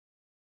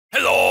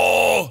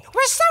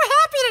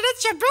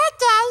it's your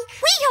birthday,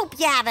 we hope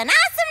you have an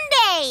awesome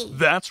day.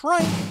 That's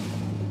right.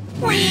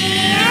 We're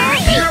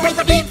here with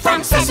the beat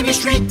from Sesame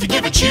Street to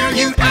give a cheer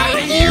you out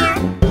of here.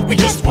 We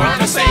just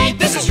wanna say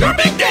this is your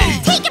big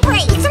day. Take a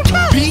break, eat some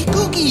cake. Be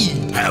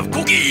cookie. Have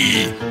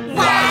cookie.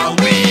 While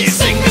we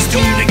sing this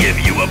tune to give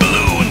you a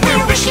balloon,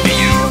 we're wishing to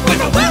you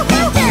with a woo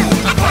woo woo.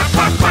 A clap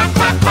clap clap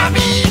clap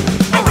clappy.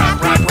 A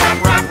rap rap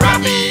rap rap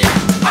rappy.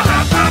 A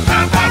hop hop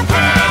hop hop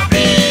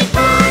happy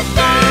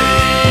birthday.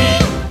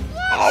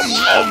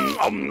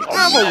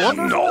 Have a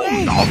wonderful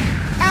day.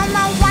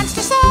 Elmo wants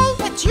to say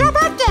it's your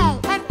birthday,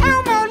 and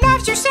Elmo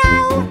loves you so.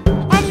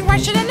 And he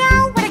wants you to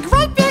know what a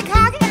great big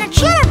hug and a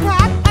cheddar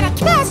grab and a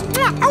kiss.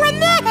 Oh,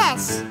 and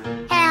this.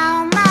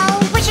 Elmo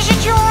wishes you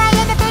joy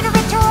and a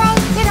favorite toy.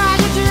 In all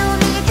you do,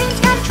 may your dreams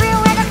come true.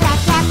 And a clap,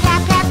 clap,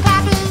 clap, clap,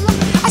 clappy.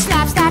 A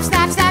snap, snap,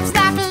 snap, snap,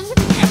 snappy.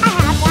 A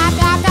hap, hap,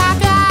 hap,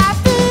 hap,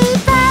 happy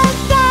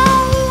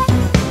birthday.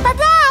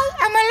 Bye-bye,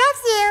 Elmo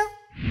loves you.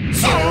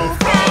 So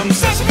from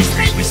Sesame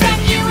Street we send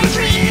you a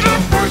treat of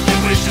birthday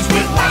wishes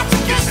with lots of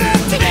kisses.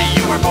 Today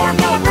you were born,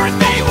 no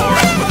birthday or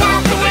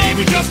without delay.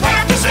 We just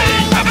have to say,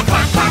 have a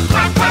clap, clap,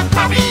 clap, clap,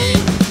 clappy.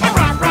 A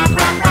rap, rap,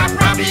 rap, rap,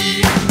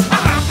 rappy. A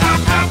hop,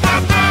 hop, hop,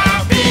 hop,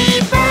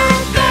 happy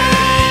birthday.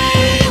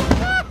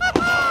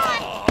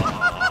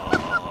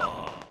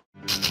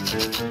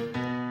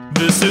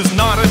 This is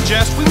not a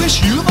jest. We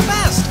wish you the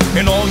best.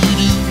 And all you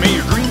do, may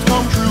your dreams